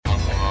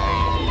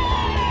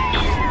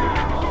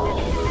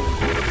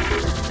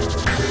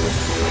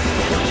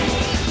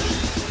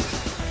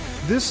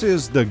This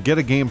is the Get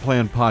a Game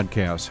Plan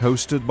podcast,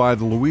 hosted by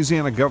the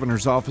Louisiana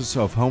Governor's Office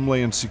of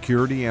Homeland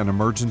Security and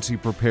Emergency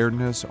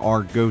Preparedness,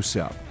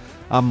 ARC-GOSEP.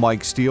 I'm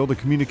Mike Steele, the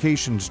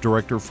Communications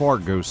Director for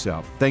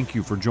ARC-GOSEP. Thank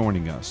you for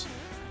joining us.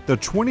 The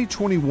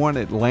 2021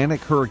 Atlantic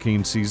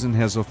hurricane season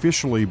has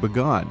officially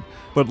begun,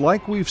 but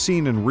like we've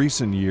seen in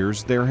recent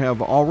years, there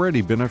have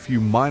already been a few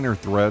minor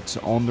threats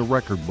on the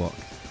record book.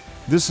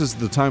 This is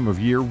the time of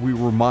year we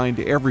remind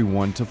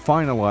everyone to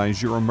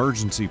finalize your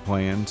emergency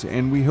plans,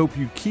 and we hope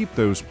you keep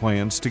those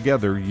plans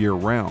together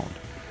year-round.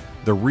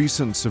 The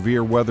recent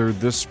severe weather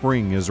this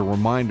spring is a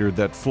reminder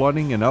that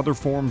flooding and other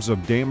forms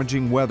of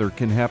damaging weather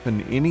can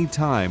happen any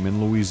time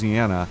in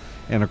Louisiana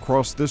and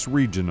across this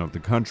region of the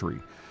country.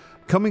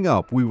 Coming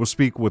up, we will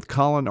speak with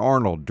Collin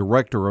Arnold,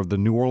 Director of the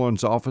New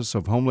Orleans Office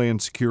of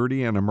Homeland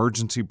Security and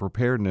Emergency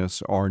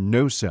Preparedness, or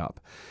NOSEP.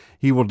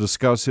 He will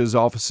discuss his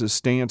office's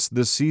stance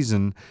this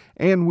season,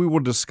 and we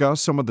will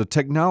discuss some of the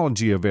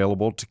technology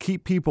available to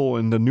keep people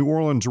in the New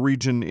Orleans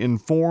region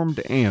informed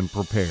and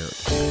prepared.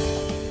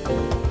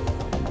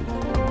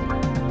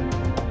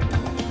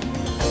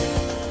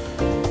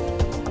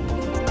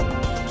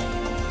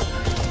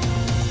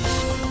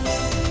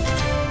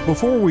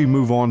 Before we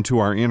move on to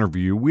our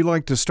interview, we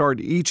like to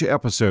start each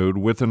episode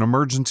with an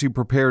emergency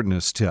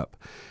preparedness tip.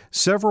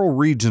 Several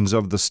regions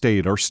of the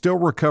state are still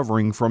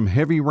recovering from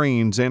heavy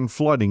rains and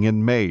flooding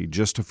in May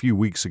just a few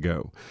weeks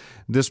ago.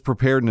 This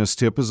preparedness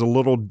tip is a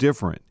little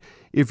different.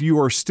 If you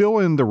are still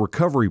in the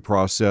recovery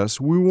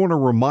process, we want to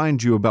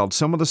remind you about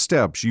some of the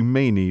steps you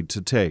may need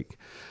to take.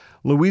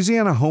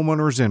 Louisiana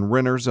homeowners and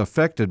renters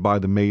affected by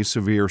the May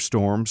severe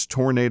storms,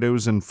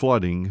 tornadoes, and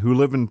flooding who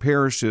live in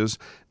parishes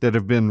that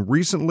have been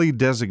recently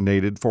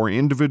designated for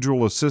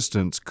individual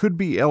assistance could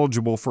be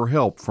eligible for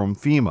help from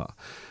FEMA.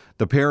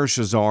 The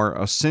parishes are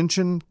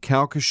Ascension,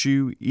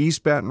 Calcasieu,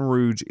 East Baton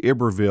Rouge,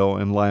 Iberville,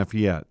 and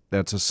Lafayette.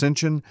 That's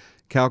Ascension,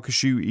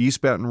 Calcasieu, East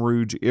Baton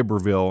Rouge,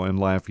 Iberville, and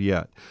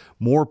Lafayette.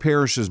 More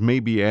parishes may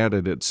be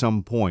added at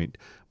some point,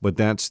 but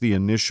that's the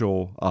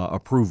initial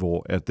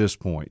approval at this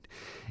point.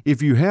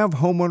 If you have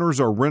homeowners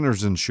or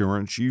renters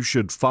insurance, you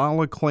should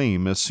file a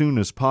claim as soon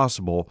as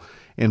possible.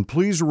 And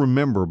please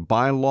remember,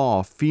 by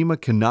law, FEMA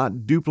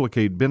cannot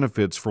duplicate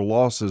benefits for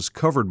losses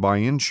covered by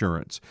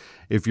insurance.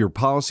 If your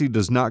policy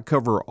does not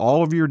cover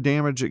all of your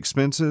damage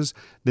expenses,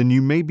 then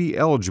you may be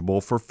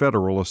eligible for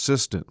federal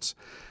assistance.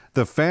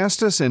 The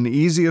fastest and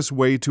easiest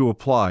way to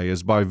apply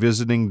is by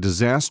visiting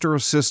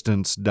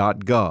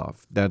disasterassistance.gov.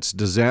 That's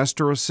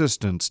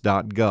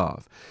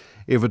disasterassistance.gov.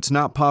 If it's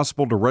not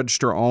possible to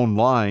register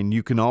online,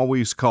 you can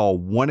always call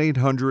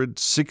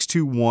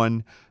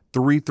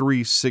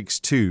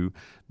 1-800-621-3362.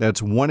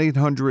 That's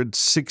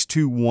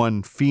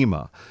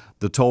 1-800-621-FEMA.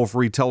 The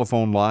toll-free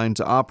telephone lines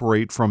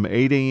operate from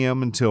 8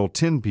 a.m. until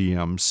 10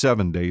 p.m.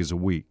 7 days a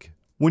week.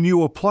 When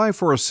you apply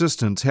for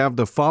assistance, have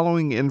the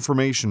following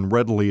information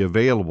readily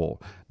available.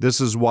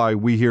 This is why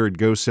we here at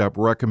GOSEP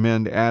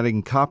recommend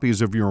adding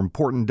copies of your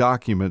important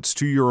documents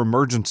to your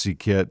emergency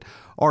kit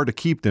or to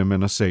keep them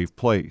in a safe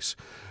place.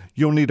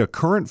 You'll need a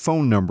current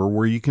phone number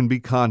where you can be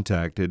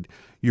contacted,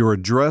 your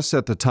address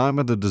at the time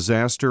of the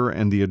disaster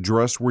and the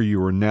address where you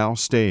are now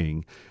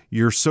staying,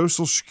 your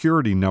Social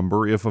Security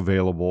number if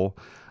available,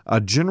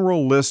 a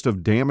general list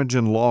of damage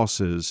and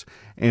losses,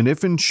 and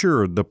if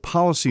insured, the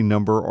policy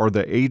number or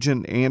the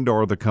agent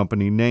and/or the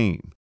company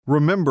name.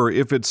 Remember,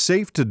 if it's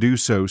safe to do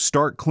so,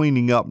 start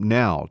cleaning up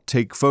now,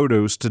 take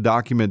photos to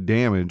document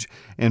damage,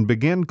 and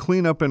begin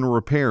cleanup and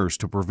repairs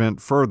to prevent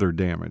further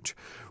damage.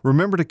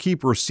 Remember to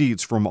keep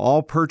receipts from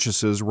all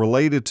purchases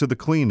related to the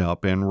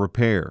cleanup and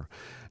repair.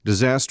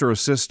 Disaster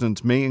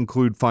assistance may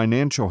include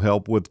financial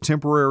help with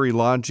temporary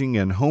lodging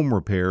and home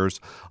repairs,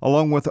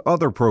 along with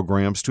other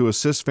programs to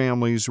assist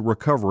families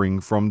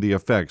recovering from the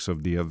effects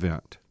of the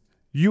event.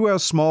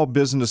 U.S. Small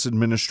Business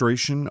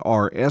Administration,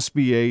 or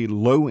SBA,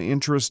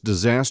 low-interest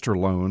disaster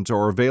loans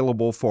are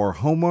available for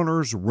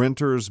homeowners,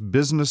 renters,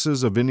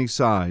 businesses of any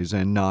size,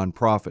 and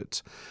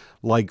nonprofits.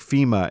 Like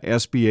FEMA,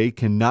 SBA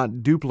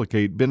cannot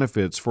duplicate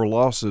benefits for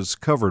losses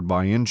covered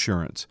by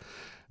insurance.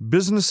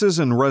 Businesses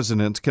and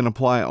residents can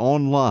apply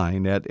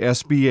online at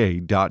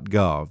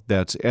sba.gov.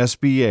 That's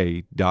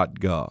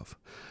sba.gov.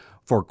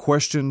 For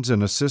questions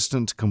and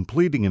assistance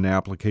completing an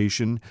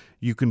application,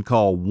 you can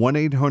call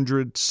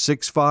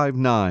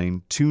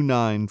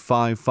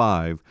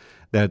 1-800-659-2955.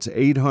 That's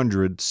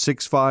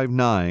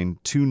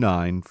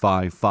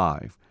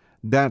 800-659-2955.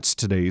 That's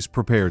today's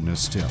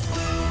preparedness tip.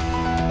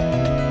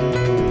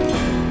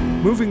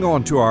 Moving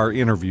on to our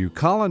interview,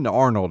 Collin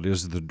Arnold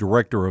is the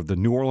Director of the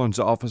New Orleans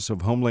Office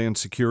of Homeland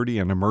Security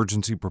and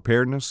Emergency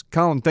Preparedness.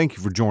 Collin, thank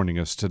you for joining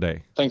us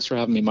today. Thanks for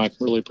having me, Mike.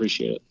 Really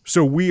appreciate it.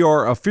 So we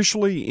are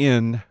officially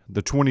in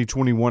the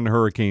 2021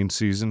 hurricane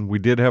season. We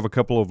did have a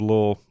couple of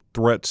little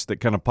threats that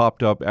kind of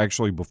popped up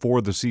actually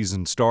before the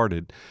season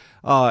started.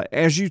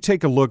 As you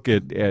take a look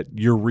at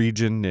your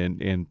region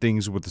and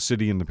things with the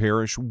city and the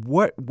parish,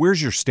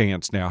 where's your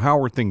stance now?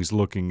 How are things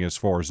looking as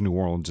far as New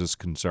Orleans is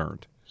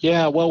concerned?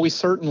 Yeah, well, we've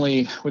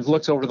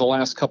looked over the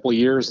last couple of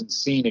years and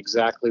seen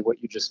exactly what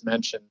you just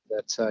mentioned,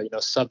 that,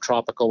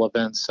 subtropical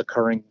events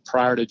occurring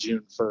prior to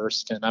June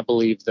 1st. And I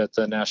believe that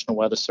the National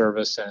Weather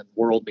Service and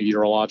world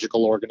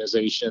meteorological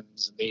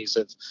organizations and these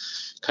have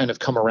kind of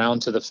come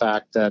around to the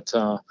fact that,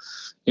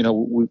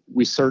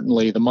 we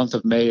certainly, the month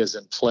of May is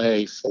in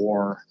play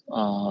for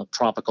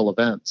tropical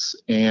events.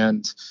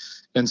 And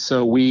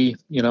so we,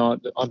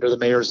 under the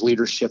mayor's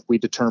leadership, we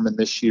determined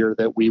this year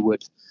that we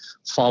would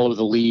follow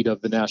the lead of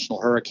the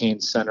National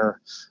Hurricane Center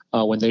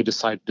when they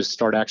decided to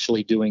start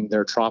actually doing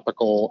their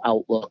tropical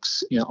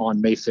outlooks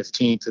on May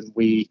 15th. And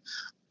we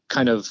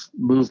kind of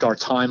moved our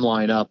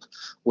timeline up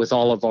with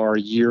all of our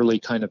yearly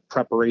kind of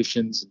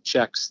preparations and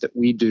checks that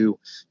we do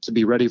to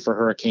be ready for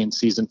hurricane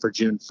season for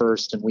June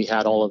 1st. And we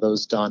had all of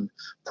those done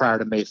prior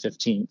to May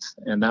 15th.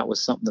 And that was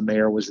something the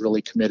mayor was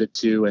really committed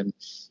to. And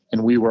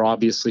we were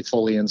obviously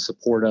fully in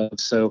support of.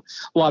 So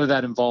a lot of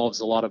that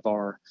involves a lot of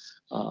our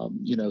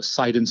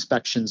site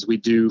inspections we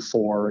do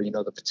for,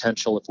 the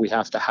potential if we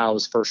have to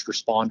house first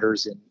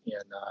responders in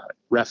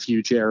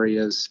refuge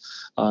areas,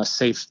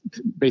 safe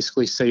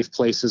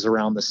places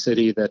around the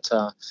city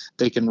that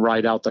they can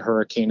ride out the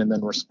hurricane and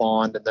then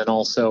respond. And then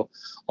also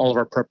all of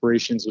our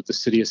preparations with the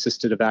city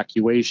assisted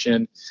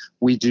evacuation.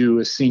 We do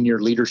a senior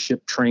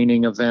leadership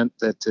training event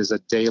that is a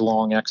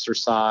day-long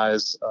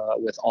exercise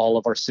with all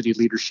of our city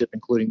leadership,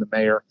 including the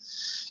mayor.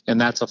 And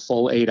that's a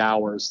full 8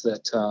 hours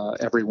that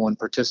everyone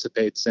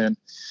participates in.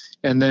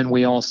 And then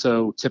we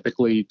also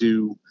typically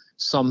do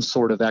some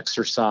sort of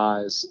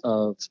exercise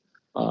of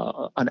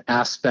an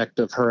aspect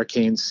of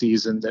hurricane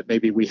season that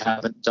maybe we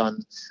haven't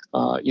done.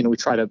 We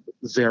try to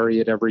vary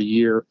it every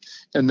year.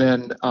 And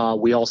then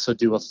we also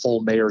do a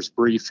full mayor's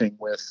briefing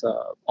with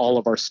all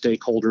of our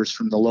stakeholders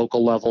from the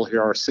local level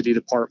here, our city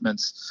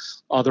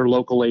departments, other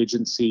local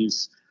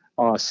agencies,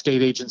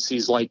 state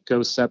agencies like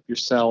GOSEP,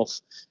 yourself,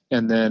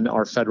 and then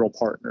our federal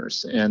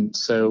partners. And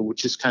so we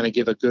just kind of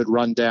give a good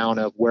rundown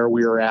of where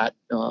we were at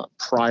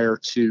prior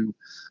to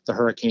the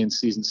hurricane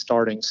season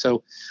starting.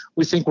 So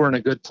we think we're in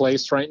a good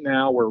place right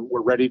now.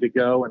 We're ready to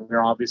go, and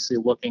we're obviously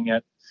looking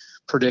at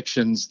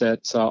predictions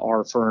that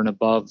are for an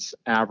above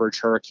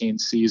average hurricane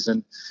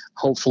season.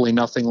 Hopefully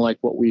nothing like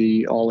what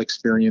we all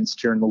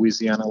experienced here in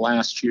Louisiana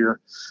last year,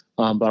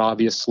 but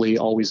obviously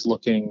always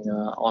looking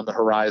on the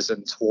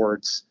horizon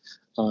towards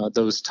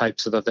those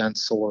types of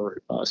events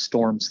or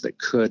storms that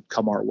could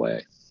come our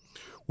way.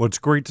 Well, it's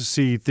great to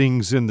see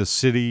things in the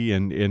city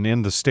and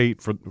in the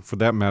state, for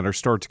that matter,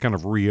 start to kind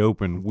of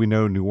reopen. We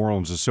know New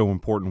Orleans is so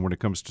important when it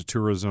comes to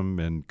tourism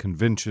and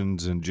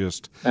conventions and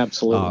just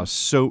absolutely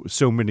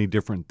so many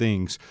different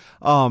things.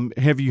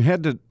 Have you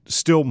had to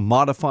still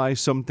modify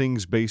some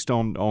things based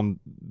on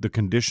the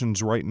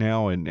conditions right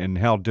now, and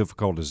how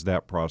difficult has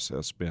that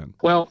process been?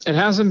 Well, it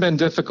hasn't been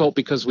difficult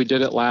because we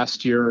did it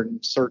last year, and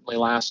certainly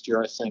last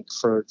year, I think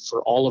for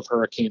all of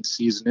hurricane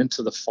season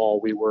into the fall,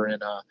 we were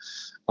in a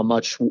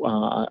much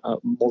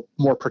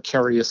more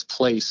precarious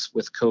place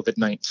with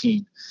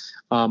COVID-19.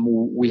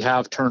 We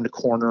have turned a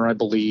corner, I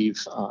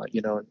believe,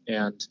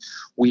 and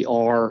we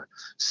are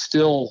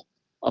still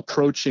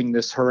approaching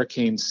this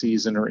hurricane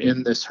season or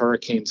in this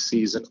hurricane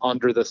season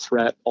under the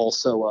threat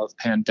also of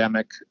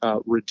pandemic,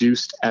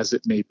 reduced as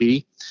it may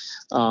be.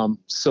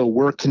 So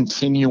we're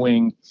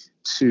continuing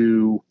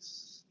to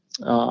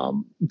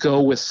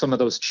go with some of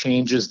those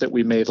changes that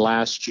we made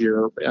last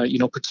year,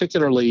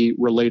 particularly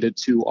related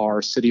to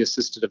our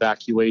city-assisted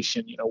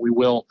evacuation. We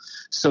will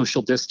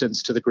social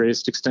distance to the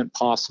greatest extent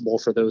possible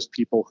for those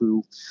people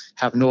who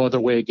have no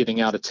other way of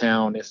getting out of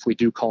town if we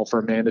do call for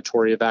a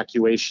mandatory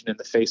evacuation in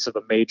the face of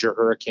a major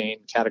hurricane,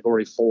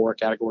 Category 4,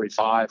 Category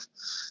 5,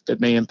 that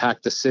may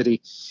impact the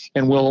city.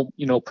 And we'll,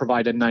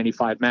 provide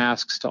N95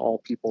 masks to all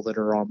people that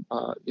are,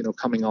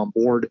 coming on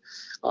board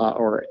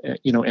or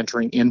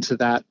entering into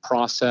that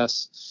process.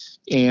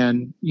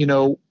 And,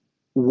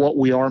 what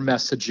we are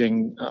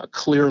messaging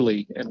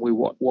clearly, and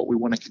what we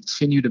want to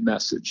continue to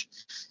message,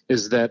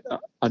 is that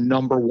a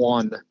number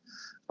one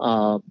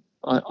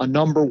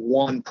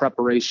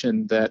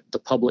preparation that the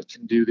public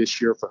can do this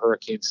year for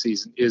hurricane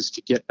season is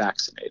to get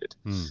vaccinated.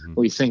 Mm-hmm.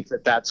 We think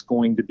that that's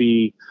going to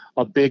be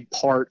a big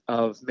part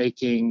of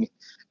making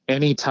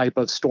any type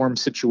of storm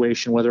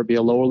situation, whether it be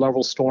a lower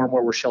level storm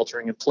where we're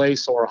sheltering in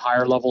place or a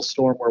higher level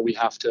storm where we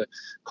have to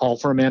call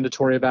for a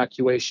mandatory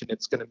evacuation.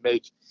 It's going to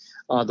make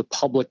the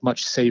public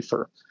much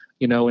safer.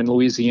 In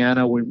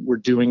Louisiana, we're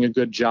doing a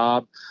good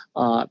job.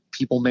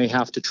 People may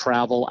have to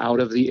travel out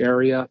of the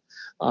area,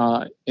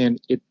 and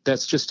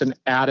that's just an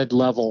added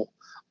level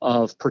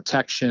of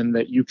protection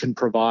that you can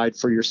provide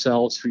for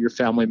yourselves, for your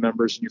family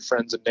members, and your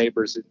friends and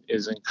neighbors,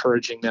 is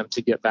encouraging them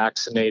to get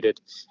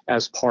vaccinated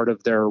as part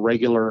of their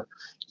regular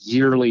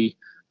yearly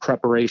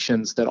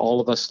preparations that all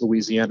of us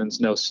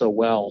Louisianans know so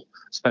well,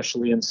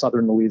 especially in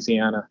southern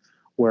Louisiana,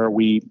 where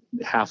we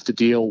have to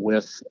deal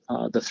with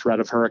the threat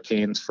of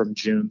hurricanes from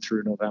June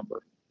through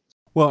November.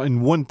 Well,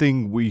 and one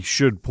thing we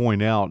should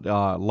point out,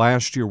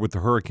 last year with the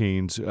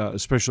hurricanes,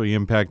 especially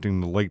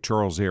impacting the Lake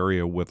Charles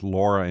area with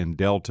Laura and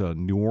Delta,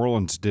 New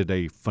Orleans did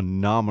a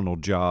phenomenal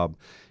job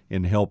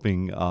in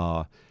helping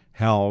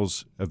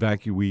house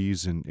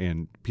evacuees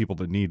and people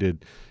that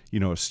needed,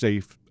 a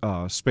safe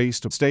space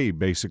to stay.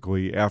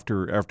 Basically,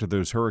 after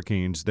those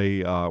hurricanes,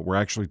 they were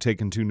actually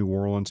taken to New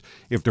Orleans.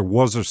 If there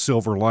was a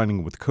silver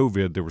lining with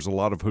COVID, there was a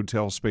lot of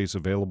hotel space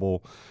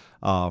available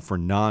for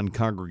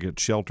non-congregate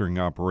sheltering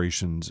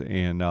operations,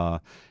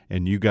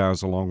 and you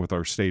guys, along with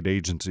our state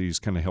agencies,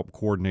 kind of helped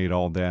coordinate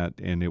all that,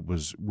 and it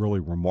was really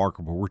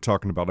remarkable. We're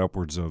talking about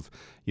upwards of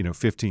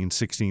 15,000,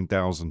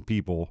 16,000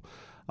 people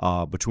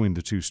between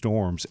the two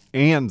storms,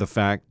 and the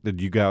fact that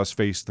you guys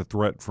faced the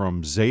threat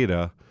from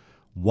Zeta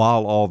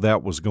while all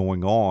that was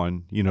going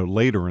on,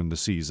 later in the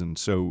season.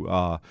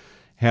 So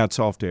hats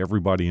off to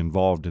everybody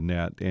involved in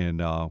that,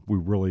 and we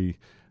really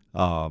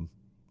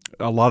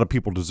a lot of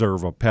people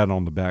deserve a pat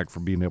on the back for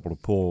being able to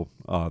pull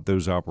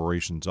those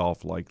operations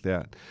off like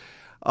that.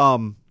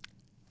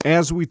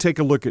 As we take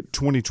a look at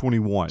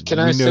 2021, can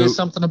I say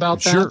something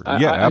about that? Sure.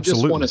 Yeah, absolutely. I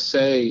just want to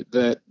say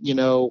that,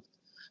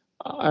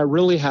 I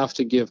really have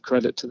to give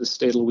credit to the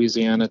state of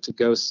Louisiana, to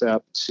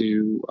GOSEP,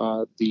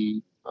 to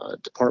the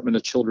Department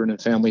of Children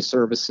and Family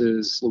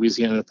Services,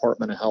 Louisiana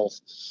Department of Health,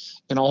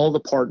 and all the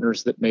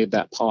partners that made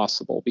that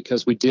possible,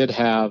 because we did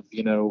have,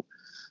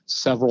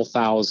 several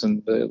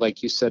thousand,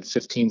 like you said,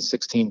 15,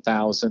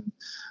 16,000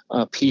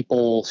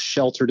 people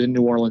sheltered in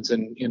New Orleans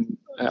in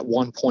at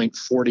one point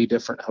 40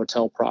 different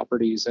hotel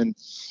properties. And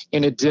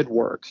it did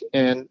work.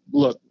 And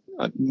look,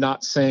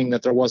 not saying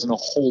that there wasn't a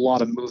whole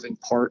lot of moving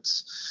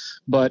parts,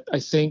 but I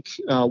think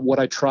what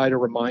I try to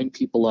remind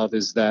people of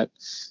is that,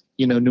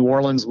 New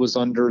Orleans was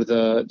under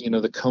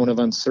the cone of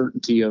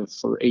uncertainty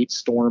for 8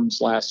 storms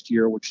last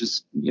year, which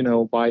is,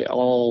 by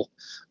all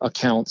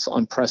accounts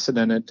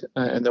unprecedented.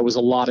 And there was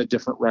a lot of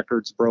different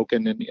records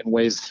broken in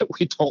ways that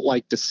we don't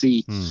like to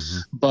see. Mm-hmm.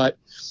 But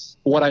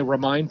what I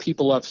remind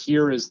people of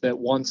here is that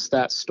once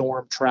that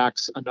storm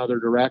tracks another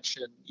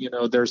direction,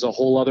 there's a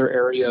whole other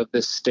area of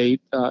this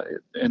state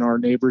and our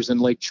neighbors in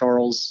Lake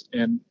Charles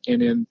and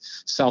in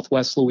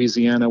Southwest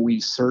Louisiana. We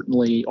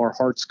certainly, our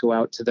hearts go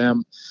out to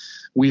them.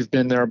 We've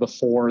been there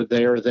before.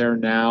 They're there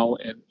now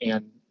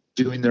and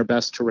doing their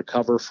best to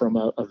recover from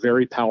a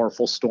very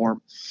powerful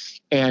storm.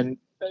 And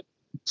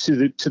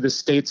to the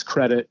state's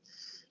credit,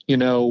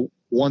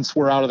 once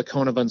we're out of the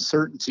cone of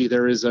uncertainty,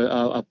 there is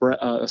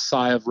a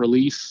sigh of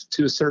relief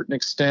to a certain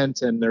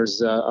extent, and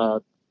there's a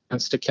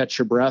chance to catch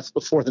your breath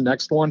before the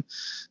next one.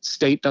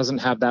 State doesn't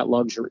have that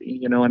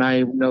luxury, and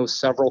I know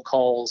several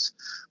calls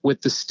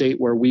with the state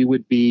where we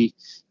would be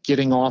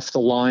getting off the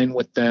line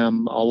with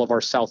them, all of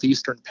our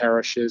southeastern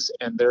parishes,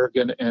 and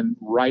and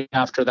right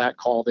after that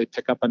call, they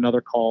pick up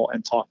another call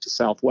and talk to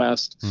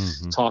Southwest,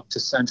 mm-hmm. talk to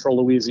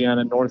Central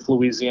Louisiana, North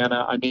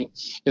Louisiana. I mean,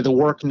 the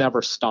work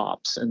never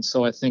stops. And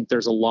so I think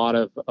there's a lot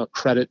of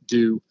credit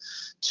due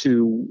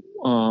to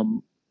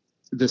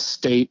the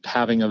state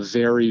having a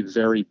very,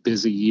 very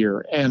busy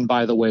year. And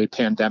by the way,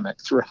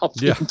 pandemic throughout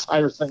the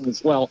entire thing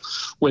as well,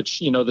 which,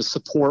 the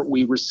support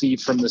we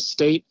received from the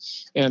state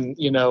and,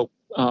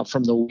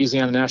 from the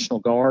Louisiana National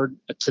Guard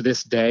to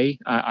this day,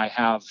 I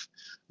have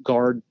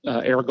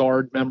Air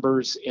Guard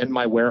members in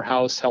my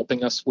warehouse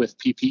helping us with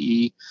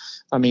PPE.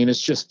 I mean,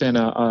 it's just been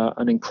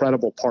an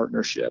incredible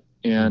partnership,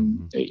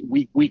 and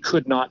we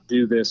could not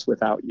do this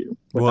without you.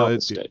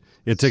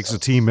 It takes a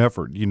team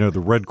effort. The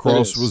Red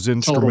Cross was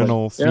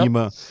instrumental. Totally.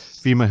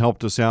 FEMA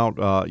helped us out.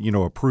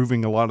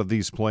 Approving a lot of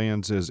these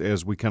plans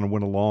as we kind of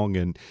went along,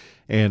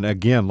 and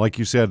again, like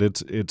you said,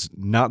 it's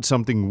not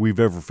something we've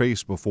ever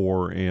faced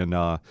before,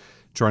 and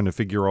trying to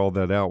figure all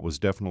that out was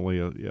definitely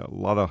a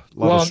lot of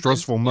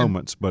stressful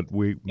moments, but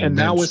we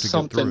managed to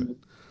get through it.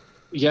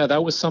 Yeah,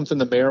 that was something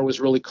the mayor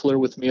was really clear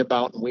with me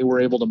about, and we were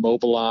able to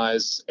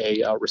mobilize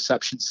a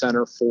reception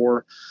center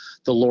for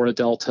the Laura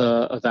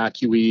Delta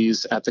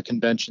evacuees at the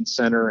convention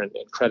center, and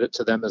credit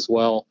to them as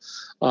well.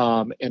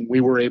 And we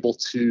were able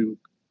to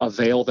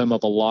avail them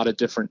of a lot of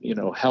different,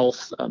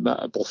 health,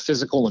 both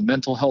physical and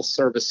mental health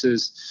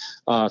services.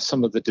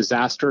 Some of the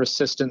disaster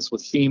assistance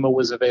with FEMA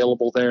was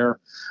available there.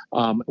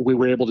 We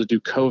were able to do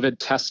COVID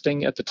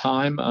testing at the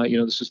time.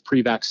 This was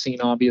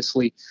pre-vaccine,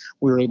 obviously.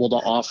 We were able to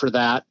offer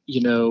that,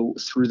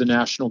 through the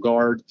National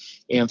Guard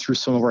and through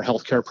some of our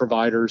healthcare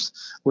providers.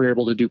 We were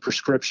able to do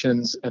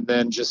prescriptions, and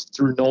then just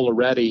through NOLA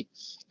Ready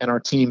and our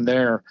team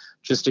there,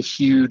 just a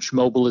huge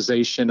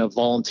mobilization of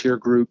volunteer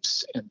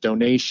groups and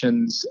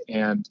donations.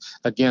 And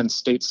again,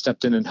 state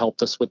stepped in and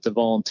helped us with the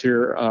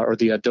volunteer or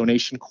the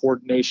donation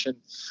coordination,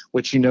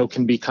 which,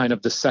 can be kind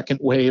of the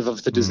second wave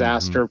of the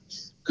disaster.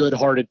 Mm-hmm.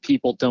 Good-hearted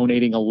people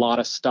donating a lot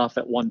of stuff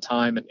at one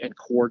time and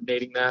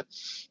coordinating that.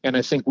 And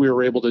I think we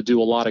were able to do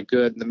a lot of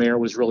good. And the mayor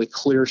was really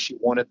clear she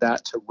wanted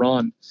that to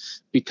run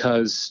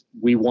because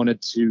we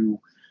wanted to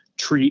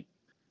treat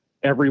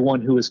everyone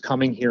who is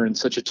coming here in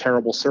such a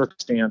terrible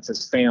circumstance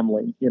as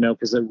family,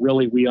 because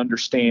really we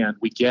understand,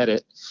 we get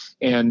it.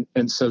 And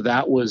so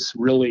that was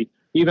really,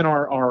 even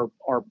our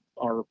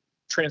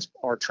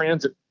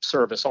transit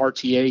service,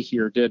 RTA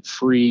here, did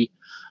free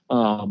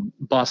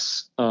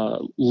bus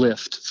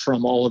lift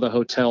from all of the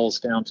hotels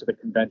down to the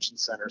convention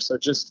center. So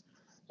just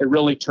it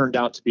really turned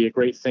out to be a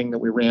great thing that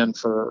we ran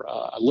for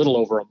a little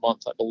over a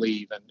month, I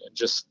believe, and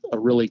just a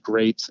really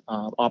great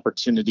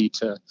opportunity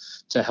to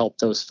help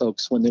those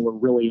folks when they were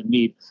really in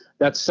need.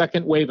 That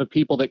second wave of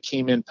people that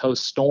came in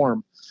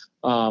post-storm,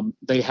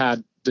 they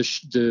had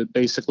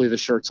basically the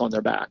shirts on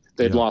their back.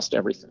 They'd lost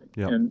everything.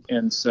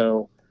 And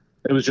so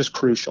it was just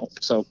crucial.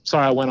 So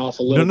sorry, I went off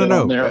a little bit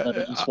on there, but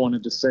I just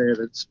wanted to say that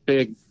it's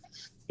big.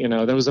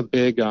 That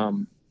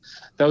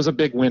was a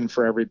big win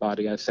for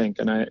everybody, I think.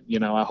 And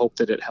I hope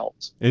that it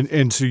helped.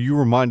 And so you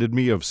reminded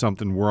me of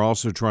something we're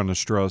also trying to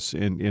stress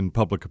in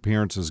public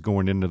appearances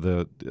going into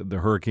the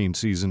hurricane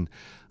season.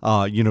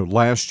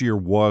 Last year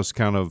was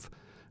kind of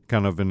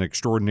an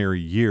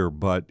extraordinary year,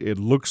 but it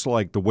looks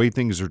like the way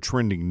things are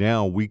trending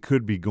now, we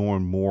could be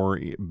going more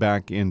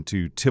back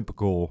into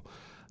typical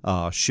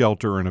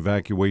shelter and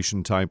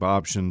evacuation type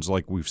options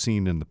like we've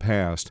seen in the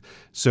past.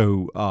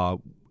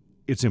 So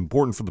it's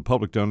important for the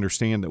public to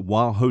understand that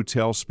while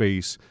hotel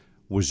space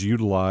was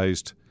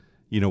utilized,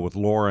 with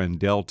Laura and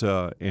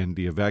Delta and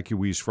the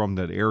evacuees from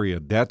that area,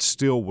 that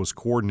still was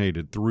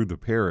coordinated through the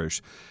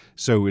parish.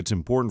 So it's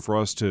important for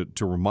us to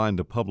remind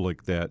the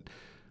public that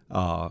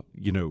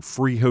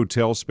free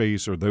hotel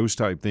space or those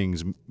type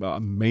things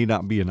may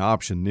not be an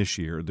option this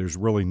year. There's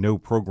really no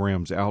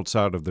programs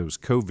outside of those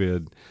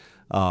COVID,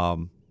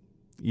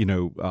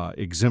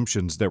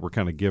 exemptions that were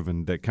kind of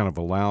given that kind of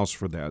allows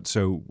for that.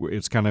 So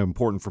it's kind of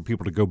important for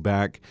people to go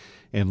back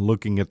and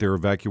looking at their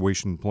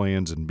evacuation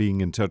plans and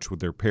being in touch with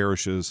their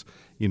parishes,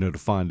 to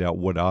find out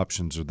what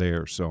options are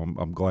there. So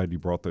I'm glad you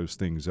brought those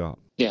things up.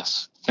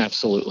 Yes,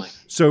 absolutely.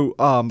 So,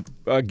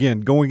 again,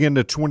 going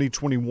into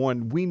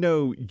 2021, we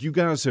know you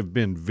guys have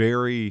been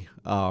very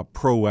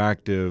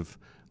proactive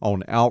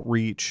on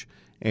outreach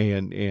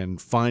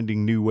and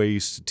finding new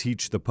ways to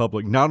teach the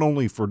public, not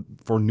only for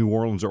New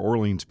Orleans or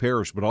Orleans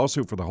Parish, but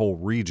also for the whole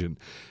region.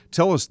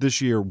 Tell us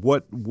this year,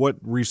 what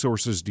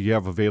resources do you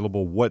have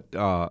available? What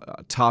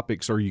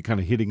topics are you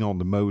kind of hitting on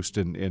the most,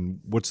 and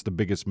what's the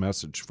biggest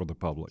message for the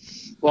public?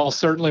 Well,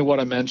 certainly what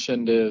I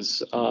mentioned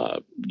is,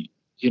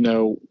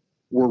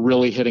 we're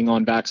really hitting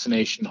on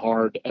vaccination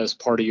hard as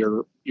part of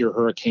your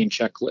hurricane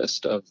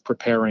checklist of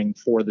preparing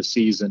for the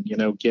season.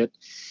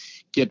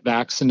 Get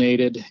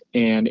vaccinated,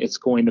 and it's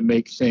going to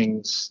make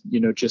things,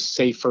 just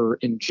safer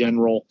in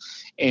general.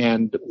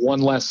 And one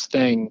less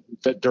thing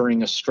that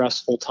during a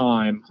stressful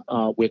time,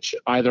 which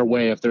either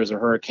way, if there's a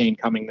hurricane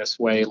coming this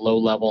way, low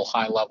level,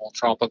 high level,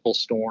 tropical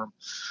storm,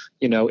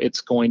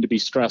 it's going to be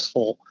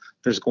stressful.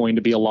 There's going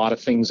to be a lot of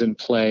things in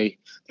play.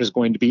 There's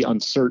going to be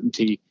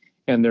uncertainty.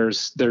 And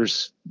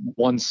there's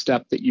one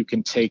step that you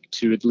can take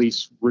to at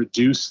least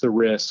reduce the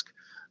risk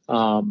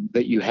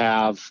that you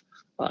have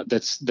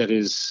that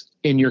is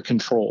in your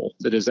control,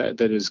 that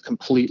is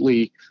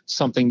completely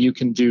something you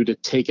can do to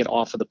take it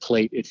off of the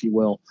plate, if you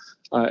will,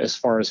 as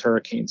far as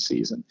hurricane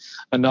season.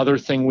 Another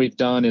thing we've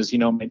done is,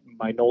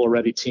 my NOLA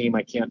Ready team,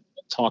 I can't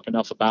talk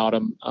enough about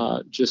them,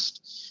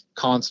 just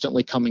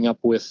constantly coming up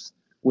with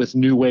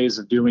new ways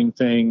of doing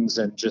things,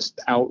 and just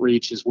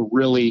outreach is we're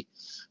really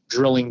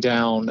drilling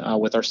down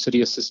with our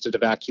city-assisted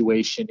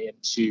evacuation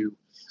into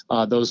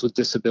those with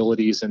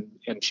disabilities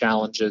and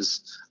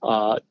challenges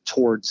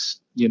towards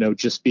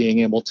just being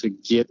able to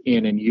get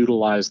in and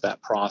utilize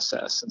that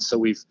process. And so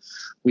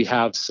we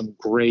have some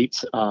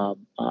great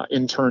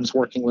interns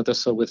working with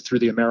us through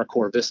the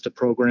AmeriCorps Vista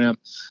program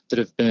that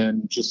have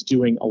been just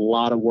doing a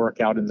lot of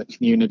work out in the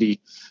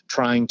community,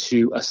 trying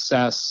to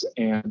assess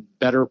and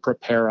better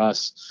prepare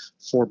us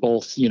for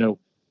both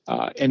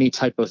any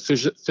type of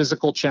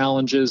physical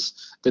challenges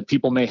that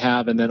people may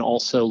have, and then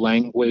also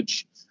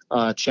language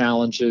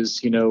challenges.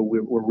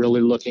 We're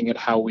really looking at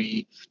how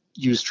we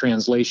use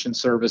translation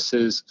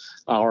services.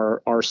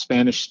 Our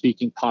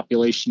Spanish-speaking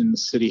population in the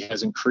city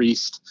has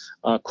increased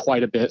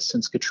quite a bit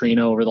since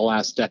Katrina over the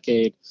last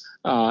decade.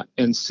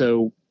 And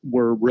so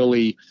we're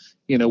really,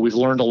 we've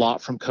learned a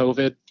lot from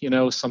COVID.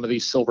 Some of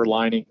these silver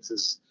linings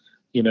is,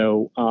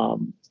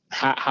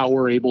 how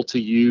we're able to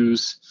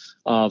use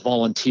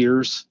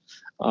volunteers.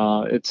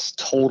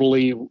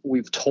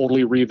 We've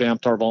totally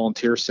revamped our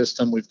volunteer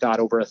system. We've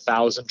got over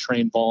 1,000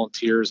 trained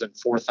volunteers and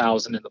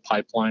 4,000 in the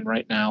pipeline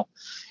right now.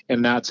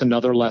 And that's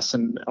another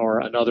lesson or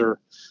another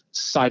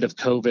side of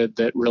COVID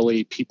that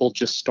really people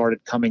just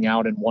started coming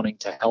out and wanting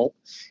to help.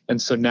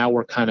 And so now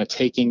we're kind of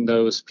taking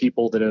those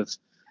people that have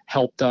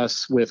helped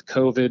us with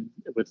COVID,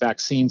 with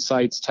vaccine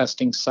sites,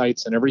 testing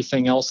sites, and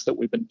everything else that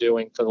we've been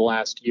doing for the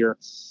last year,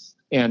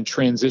 and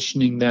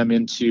transitioning them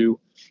into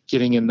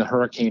getting in the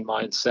hurricane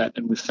mindset.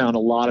 And we found a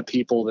lot of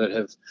people that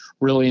have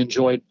really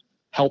enjoyed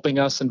helping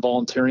us and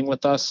volunteering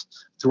with us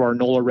through our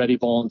NOLA Ready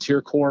Volunteer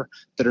Corps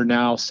that are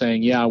now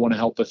saying, yeah, I want to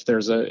help if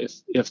there's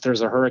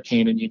a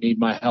hurricane and you need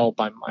my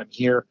help, I'm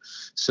here.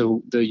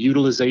 So the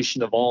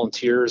utilization of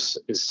volunteers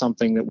is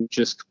something that we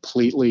just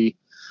completely,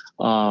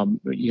 our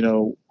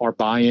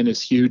buy-in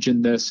is huge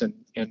in this, and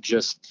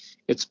just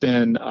it's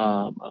been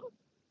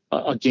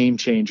a game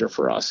changer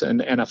for us,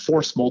 and a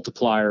force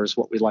multiplier is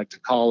what we like to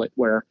call it,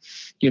 where,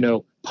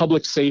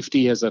 public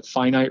safety is a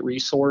finite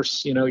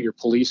resource. Your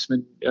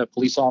policemen,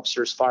 police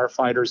officers,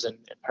 firefighters, and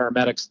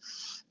paramedics,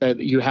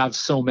 you have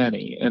so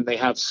many, and they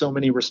have so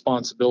many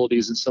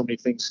responsibilities and so many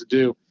things to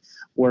do,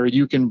 where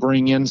you can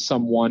bring in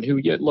someone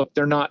who, look,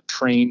 they're not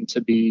trained to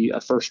be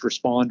a first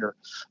responder,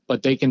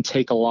 but they can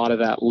take a lot of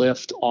that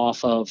lift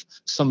off of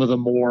some of the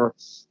more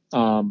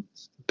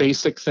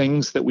basic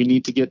things that we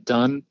need to get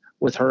done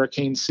with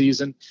hurricane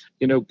season,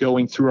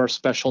 going through our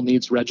special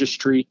needs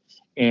registry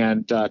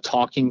and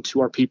talking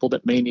to our people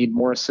that may need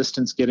more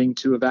assistance getting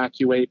to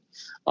evacuate,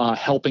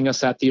 helping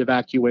us at the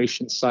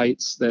evacuation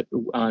sites, that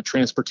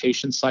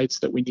transportation sites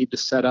that we need to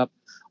set up,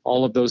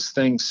 all of those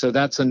things. So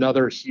that's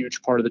another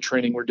huge part of the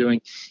training we're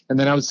doing. And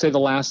then I would say the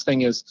last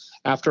thing is,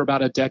 after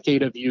about a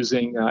decade of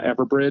using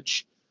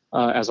Everbridge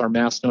as our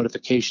mass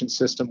notification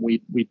system,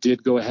 we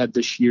did go ahead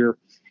this year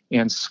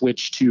and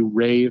switch to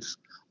Rave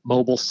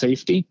Mobile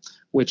Safety,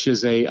 which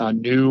is a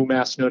new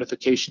mass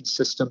notification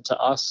system to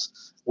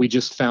us. We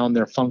just found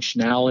their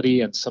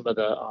functionality and some of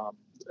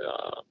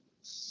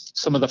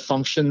the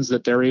functions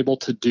that they're able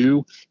to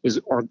do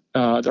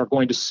are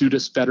going to suit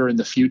us better in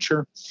the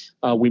future.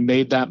 We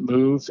made that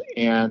move,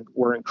 and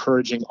we're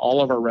encouraging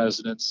all of our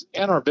residents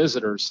and our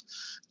visitors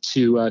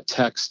to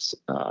text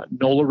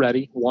NOLA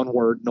Ready, one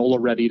word, NOLA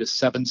Ready, to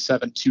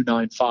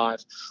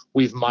 77295.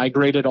 We've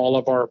migrated all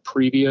of our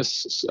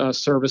previous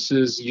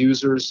services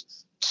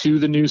to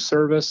the new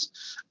service,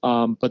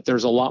 but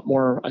there's a lot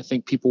more. I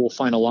think people will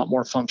find a lot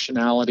more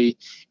functionality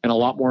and a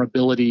lot more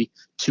ability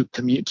to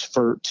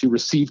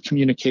receive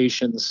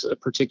communications,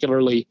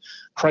 particularly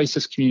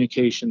crisis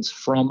communications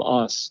from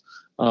us.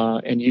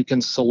 And you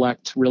can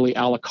select really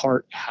a la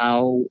carte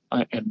how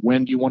and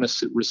when you want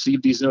to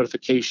receive these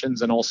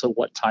notifications, and also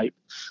what type,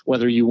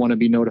 whether you want to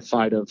be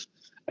notified of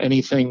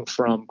anything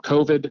from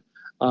COVID,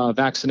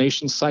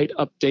 vaccination site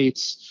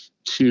updates,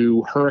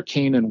 to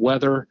hurricane and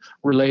weather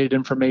related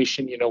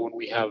information. When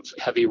we have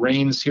heavy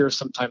rains here,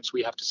 sometimes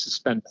we have to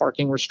suspend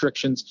parking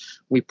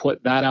restrictions. We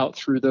put that out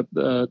through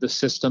the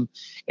system,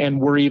 and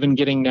we're even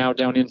getting now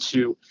down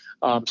into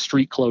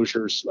street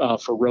closures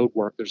for road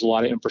work. There's a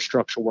lot of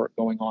infrastructure work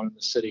going on in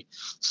the city.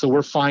 So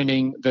we're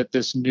finding that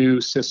this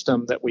new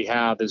system that we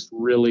have is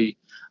really,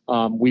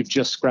 we've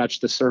just scratched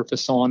the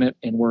surface on it,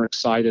 and we're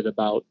excited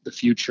about the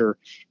future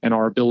and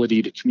our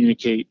ability to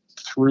communicate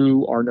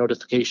through our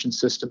notification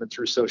system and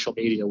through social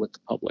media with the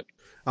public.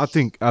 I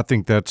think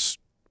that's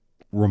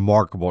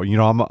remarkable.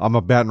 I'm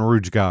a Baton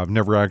Rouge guy. I've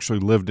never actually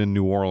lived in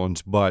New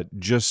Orleans, but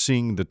just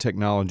seeing the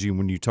technology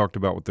when you talked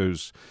about with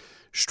those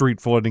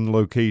street flooding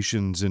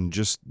locations, and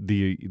just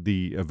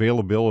the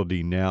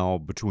availability now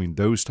between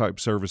those type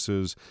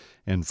services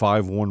and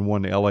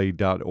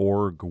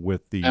 511la.org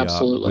with the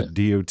with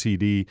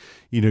DOTD,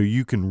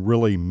 you can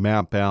really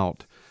map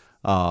out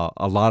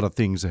a lot of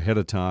things ahead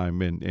of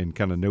time and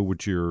kind of know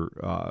what you're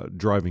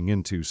driving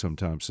into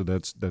sometimes. So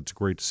that's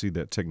great to see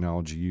that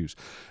technology used.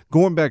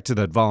 Going back to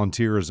that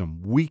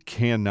volunteerism, we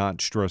cannot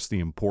stress the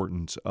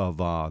importance of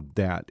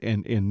that.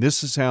 And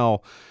this is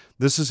how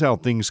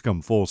things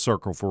come full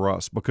circle for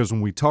us, because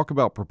when we talk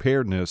about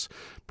preparedness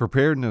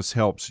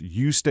helps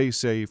you stay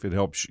safe. It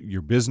helps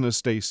your business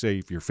stay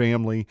safe, your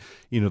family,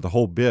 the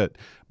whole bit.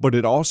 But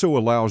it also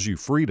allows you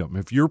freedom.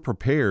 If you're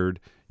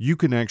prepared, you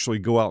can actually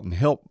go out and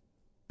help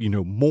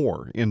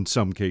more in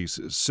some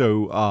cases.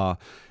 So, all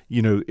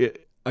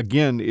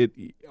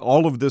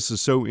of this is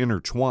so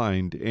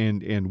intertwined,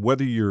 and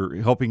whether you're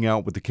helping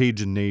out with the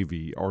Cajun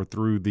Navy or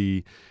through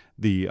the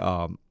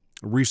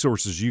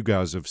resources you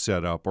guys have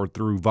set up or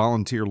through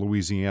Volunteer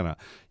Louisiana,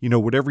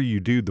 whatever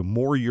you do, the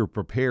more you're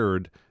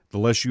prepared, the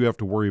less you have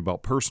to worry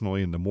about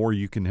personally, and the more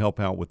you can help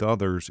out with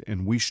others.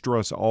 And we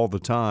stress all the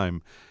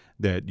time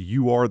that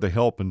you are the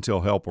help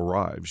until help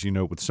arrives.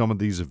 With some of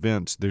these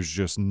events, there's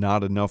just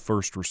not enough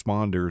first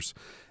responders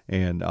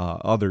and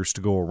others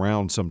to go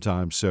around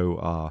sometimes.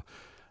 So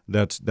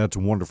that's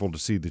wonderful to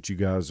see that you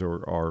guys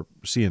are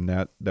seeing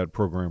that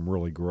program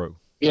really grow.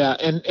 Yeah,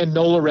 and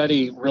NOLA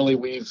Ready, really,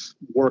 we've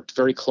worked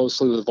very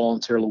closely with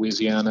Volunteer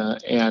Louisiana,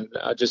 and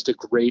just a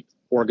great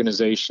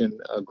organization,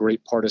 a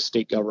great part of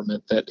state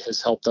government that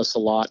has helped us a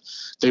lot.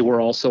 They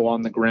were also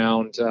on the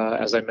ground,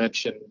 as I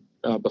mentioned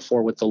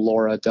before, with the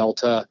Laura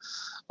Delta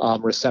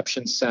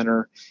Reception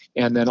Center,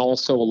 and then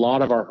also a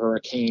lot of our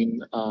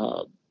hurricane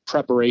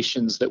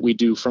preparations that we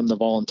do from the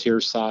volunteer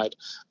side,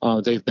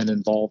 they've been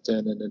involved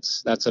in, and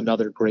that's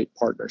another great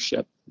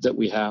partnership that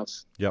we have.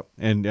 Yep.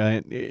 And,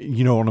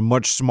 on a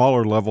much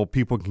smaller level,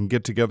 people can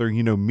get together,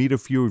 meet a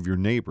few of your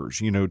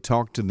neighbors,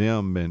 talk to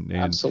them. And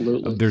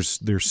Absolutely.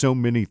 There's so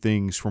many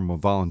things from a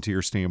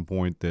volunteer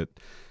standpoint that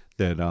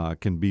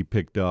can be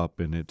picked up.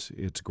 And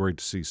it's great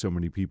to see so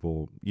many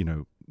people,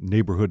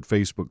 neighborhood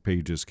Facebook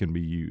pages can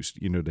be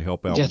used, to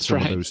help out with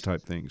some of those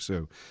type things.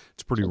 So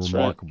it's pretty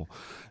remarkable. Right.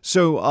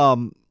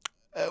 So,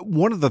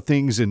 one of the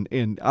things,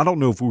 and I don't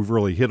know if we've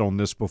really hit on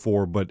this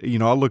before, but,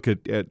 I look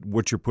at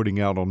what you're putting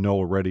out on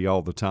NOLA Ready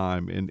all the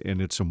time, and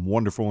it's some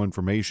wonderful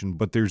information.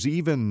 But there's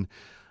even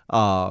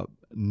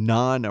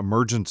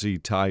non-emergency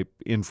type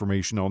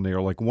information on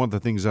there. Like one of the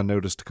things I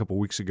noticed a couple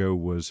weeks ago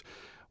was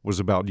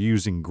about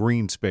using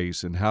green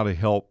space and how to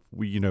help,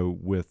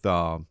 with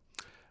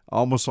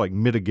almost like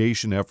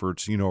mitigation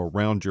efforts,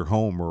 around your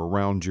home or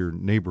around your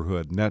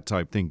neighborhood and that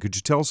type thing. Could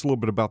you tell us a little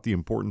bit about the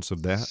importance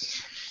of that?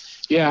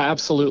 Yeah,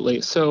 absolutely.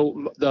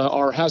 So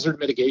our hazard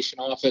mitigation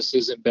office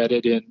is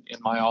embedded in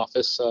my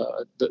office,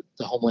 the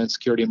Homeland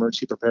Security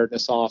Emergency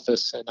Preparedness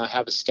Office, and I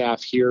have a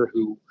staff here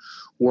who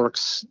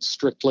works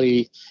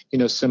strictly,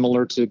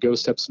 similar to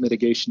GoStep's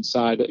mitigation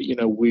side.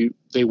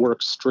 They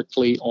work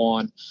strictly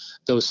on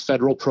those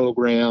federal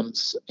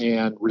programs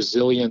and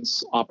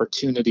resilience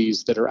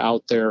opportunities that are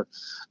out there,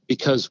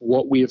 because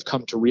what we have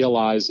come to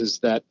realize is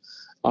that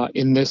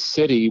in this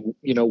city,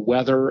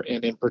 weather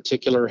and in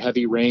particular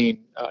heavy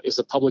rain is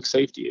a public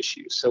safety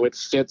issue. So it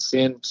fits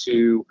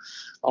into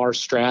our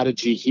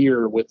strategy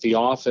here with the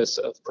office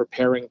of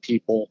preparing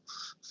people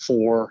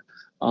for,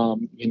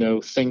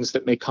 things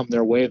that may come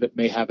their way that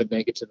may have a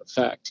negative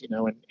effect,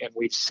 and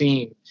we've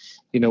seen,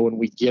 when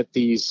we get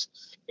these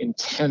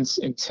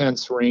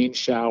intense rain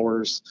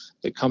showers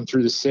that come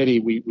through the city,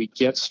 we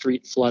get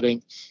street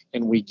flooding,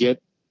 and we get,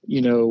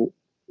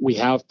 we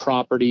have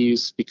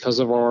properties because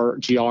of our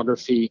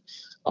geography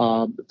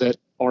that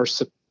are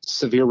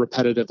severe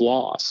repetitive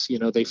loss.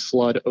 They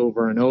flood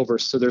over and over.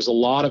 So there's a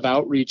lot of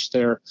outreach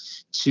there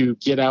to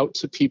get out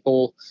to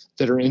people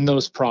that are in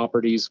those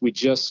properties. We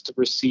just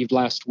received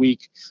last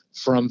week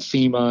from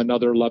FEMA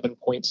another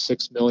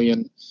 $11.6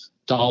 million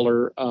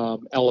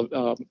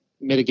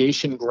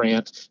mitigation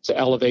grant to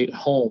elevate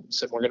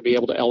homes, and we're going to be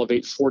able to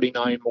elevate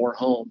 49 more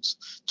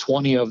homes.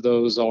 20 of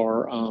those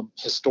are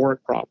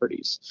historic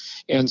properties.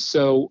 And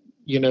so,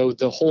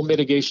 the whole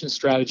mitigation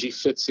strategy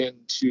fits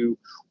into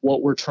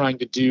what we're trying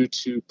to do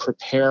to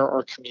prepare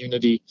our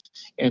community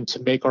and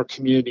to make our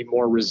community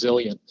more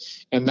resilient.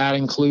 And that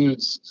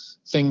includes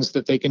things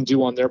that they can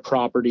do on their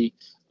property,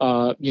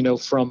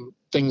 from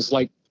things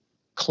like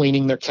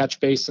cleaning their catch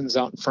basins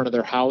out in front of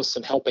their house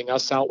and helping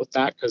us out with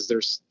that, because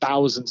there's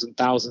thousands and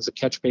thousands of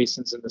catch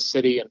basins in the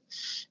city. And,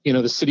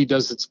 the city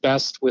does its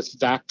best with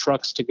vac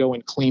trucks to go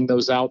and clean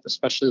those out,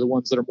 especially the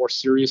ones that are more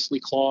seriously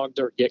clogged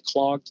or get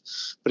clogged.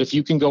 But if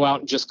you can go out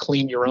and just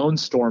clean your own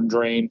storm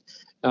drain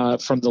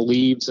from the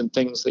leaves and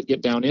things that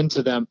get down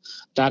into them,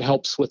 that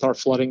helps with our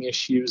flooding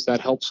issues.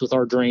 That helps with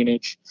our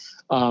drainage.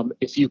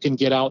 If you can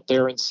get out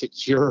there and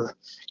secure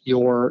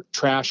your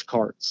trash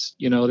carts,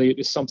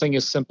 something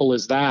as simple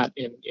as that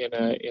in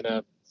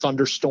a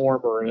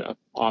thunderstorm or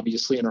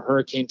obviously in a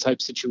hurricane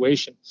type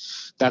situation,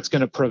 that's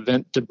going to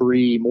prevent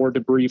more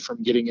debris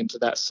from getting into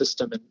that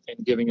system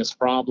and giving us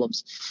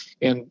problems.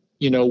 And,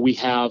 we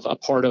have a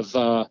part of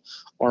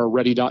our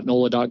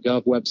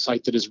ready.nola.gov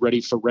website that is ready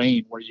for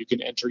rain, where you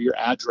can enter your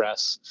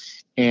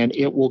address and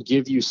it will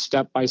give you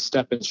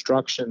step-by-step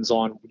instructions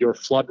on your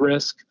flood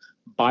risk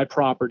by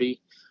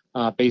property,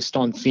 based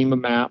on FEMA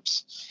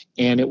maps,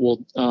 and it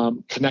will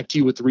connect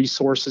you with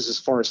resources as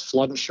far as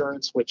flood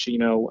insurance, which,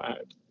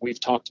 we've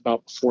talked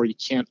about before. You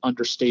can't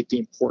understate the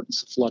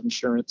importance of flood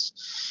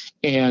insurance.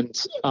 And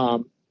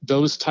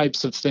those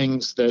types of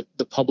things that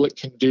the public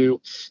can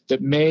do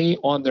that may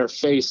on their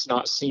face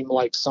not seem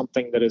like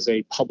something that is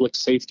a public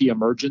safety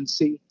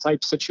emergency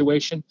type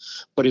situation,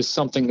 but is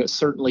something that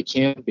certainly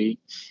can be,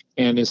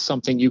 and is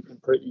something you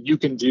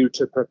can do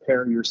to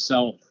prepare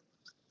yourself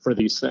for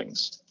these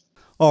things.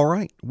 All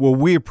right. Well,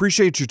 we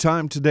appreciate your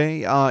time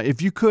today.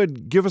 If you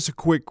could give us a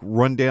quick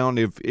rundown,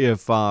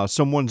 if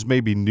someone's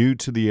maybe new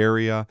to the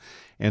area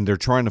and they're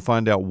trying to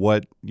find out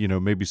what,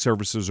 maybe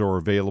services are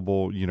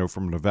available,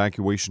 from an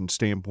evacuation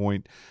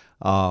standpoint,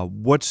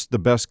 what's the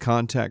best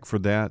contact for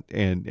that,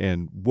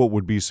 and what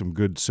would be some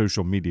good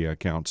social media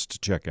accounts to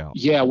check out?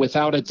 Yeah,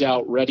 without a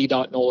doubt,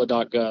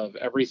 ready.nola.gov.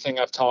 Everything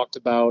I've talked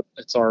about,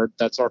 that's our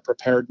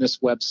preparedness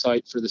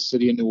website for the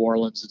city of New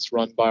Orleans. It's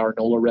run by our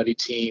NOLA Ready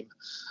team,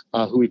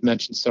 who we've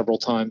mentioned several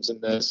times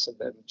in this, and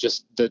then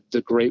just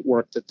the great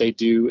work that they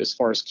do as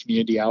far as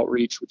community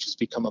outreach, which has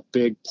become a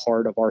big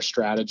part of our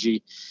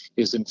strategy,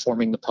 is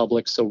informing the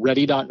public. So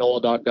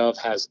ready.nola.gov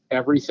has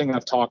everything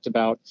I've talked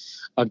about.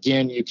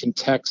 Again, you can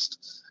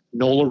text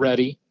NOLA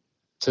Ready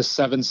to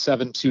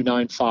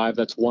 77295.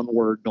 That's one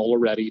word, NOLA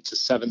Ready to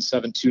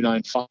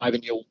 77295,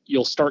 and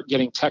you'll start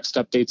getting text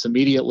updates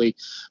immediately.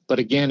 But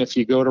again, if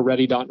you go to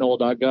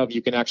ready.nola.gov,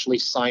 you can actually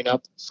sign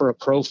up for a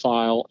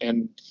profile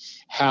and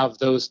have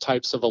those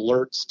types of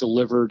alerts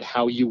delivered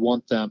how you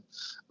want them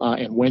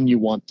and when you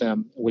want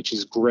them, which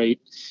is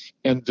great.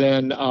 And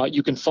then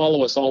you can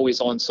follow us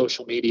always on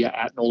social media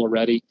at NOLA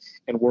Ready,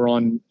 and we're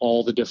on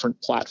all the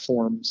different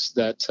platforms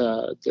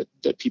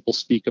that people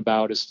speak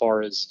about, as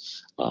far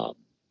as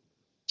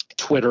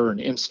Twitter and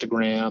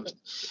Instagram.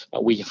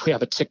 And we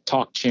have a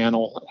TikTok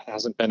channel. It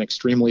hasn't been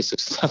extremely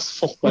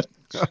successful, but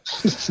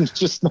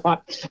just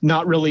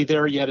not really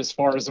there yet as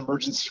far as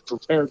emergency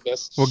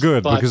preparedness. Well,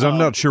 good, because I'm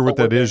not sure what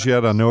that is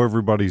yet. I know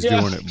everybody's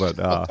doing it, but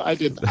I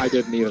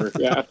didn't either.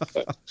 Yeah.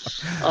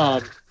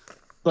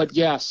 But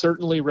yeah,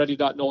 certainly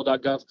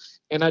ready.nola.gov.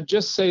 And I'd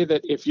just say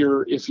that if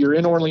you're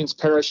in Orleans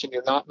Parish and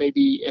you're not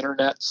maybe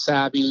internet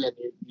savvy and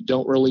you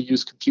don't really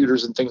use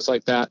computers and things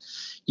like that,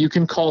 you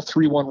can call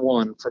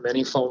 311 from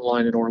any phone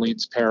line in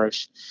Orleans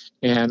Parish,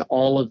 and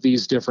all of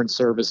these different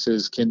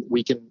services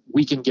we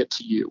can get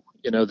to you.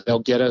 They'll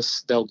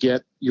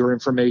get your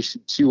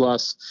information to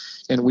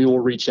us, and we will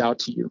reach out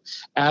to you.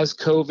 As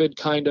COVID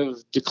kind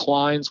of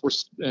declines,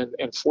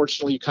 and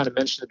fortunately, you kind of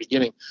mentioned at the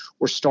beginning,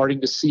 we're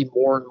starting to see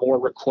more and more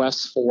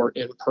requests for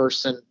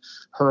in-person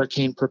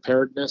hurricane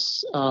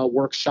preparedness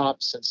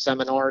workshops and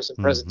seminars and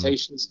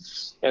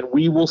presentations, and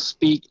we will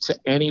speak to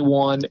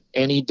anyone,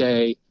 any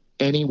day,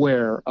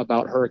 anywhere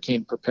about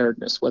hurricane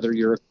preparedness, whether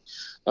you're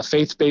a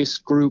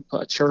faith-based group,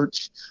 a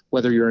church,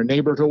 whether you're a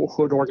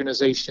neighborhood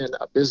organization,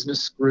 a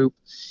business group,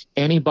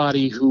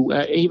 anybody who,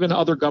 even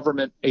other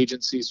government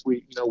agencies,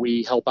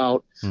 we help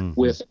out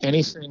with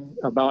anything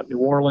about New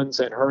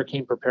Orleans and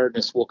hurricane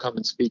preparedness. We'll come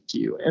and speak to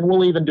you, and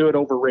we'll even do it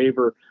over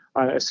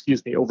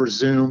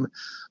Zoom,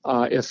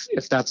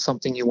 if that's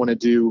something you want to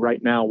do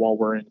right now while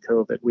we're in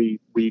COVID. We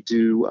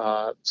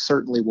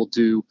certainly will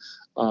do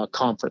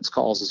conference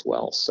calls as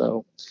well.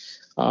 So.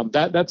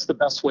 That's the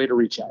best way to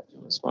reach out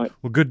to us, Mike.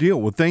 Well, good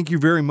deal. Well, thank you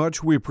very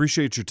much. We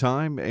appreciate your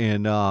time,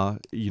 and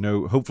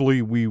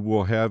hopefully we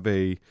will have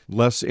a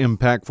less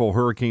impactful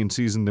hurricane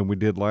season than we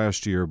did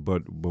last year.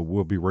 But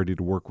we'll be ready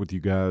to work with you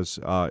guys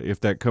if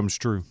that comes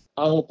true.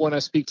 I hope when I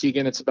speak to you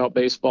again, it's about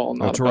baseball,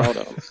 not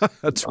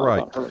That's right.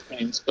 About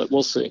hurricanes. But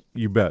we'll see.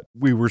 You bet.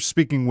 We were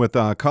speaking with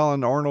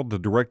Collin Arnold, the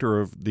director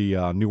of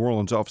the New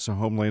Orleans Office of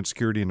Homeland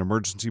Security and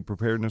Emergency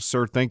Preparedness.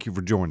 Sir, thank you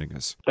for joining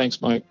us. Thanks,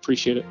 Mike.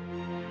 Appreciate it.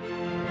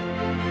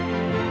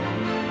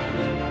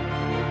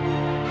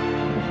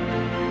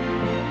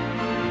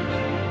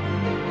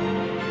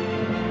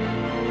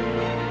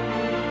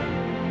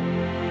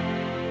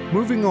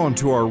 Moving on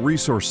to our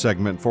resource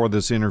segment for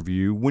this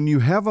interview, when you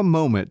have a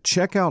moment,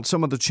 check out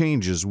some of the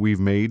changes we've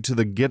made to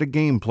the Get a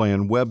Game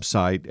Plan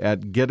website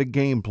at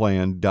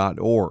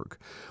getagameplan.org.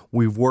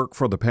 We've worked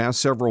for the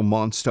past several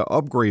months to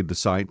upgrade the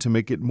site to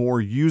make it more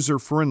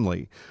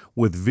user-friendly,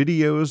 with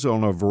videos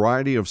on a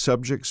variety of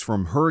subjects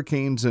from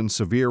hurricanes and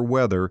severe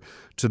weather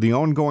to the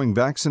ongoing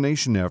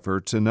vaccination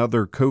efforts and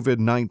other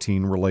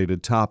COVID-19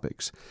 related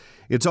topics.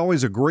 It's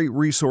always a great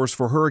resource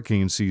for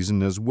hurricane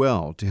season as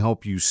well, to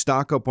help you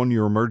stock up on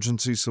your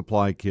emergency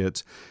supply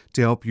kits,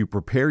 to help you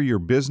prepare your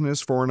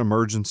business for an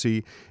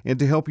emergency, and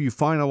to help you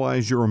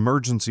finalize your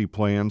emergency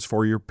plans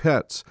for your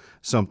pets,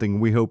 something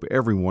we hope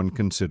everyone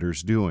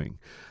considers doing.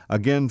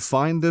 Again,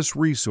 find this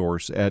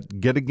resource at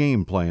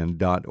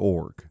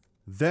getagameplan.org.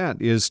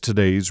 That is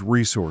today's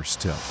resource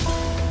tip.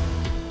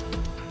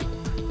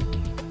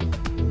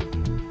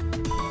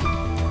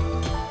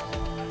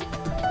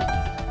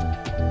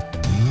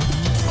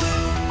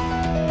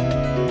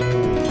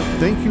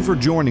 Thank you for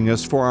joining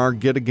us for our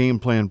Get a Game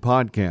Plan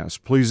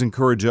podcast. Please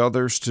encourage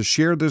others to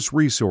share this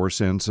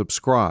resource and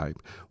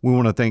subscribe. We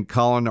want to thank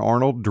Collin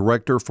Arnold,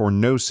 Director for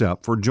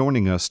NOSEP, for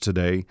joining us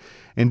today.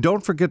 And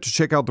don't forget to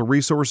check out the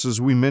resources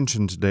we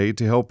mentioned today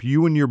to help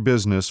you and your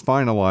business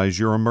finalize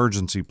your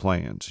emergency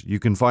plans. You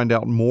can find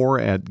out more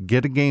at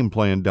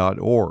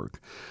getagameplan.org.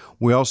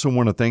 We also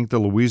want to thank the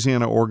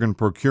Louisiana Organ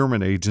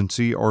Procurement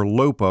Agency, or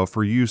LOPA,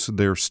 for use of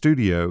their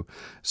studio.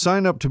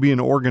 Sign up to be an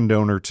organ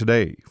donor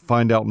today.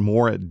 Find out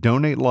more at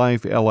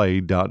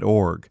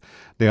donatelifela.org.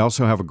 They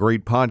also have a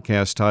great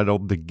podcast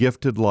titled The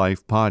Gifted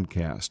Life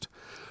Podcast.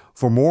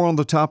 For more on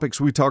the topics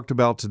we talked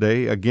about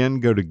today, again,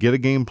 go to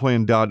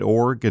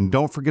getagameplan.org, and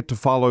don't forget to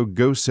follow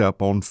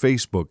GOSEP on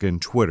Facebook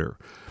and Twitter.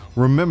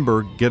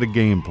 Remember, get a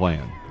game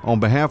plan. On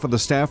behalf of the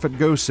staff at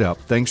GOSEP,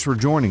 thanks for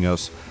joining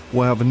us.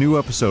 We'll have a new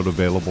episode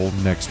available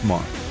next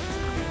month.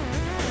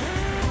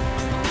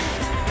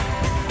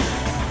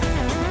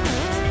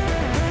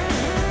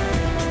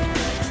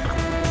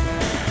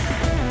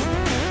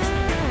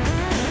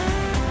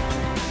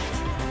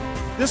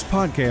 This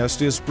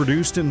podcast is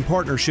produced in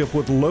partnership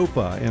with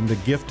LOPA and the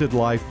Gifted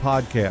Life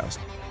Podcast.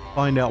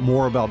 Find out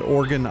more about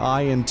organ,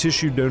 eye, and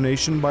tissue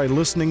donation by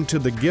listening to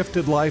the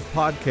Gifted Life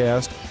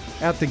Podcast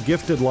at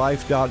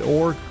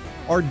thegiftedlife.org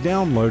or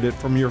download it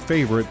from your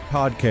favorite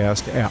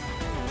podcast app.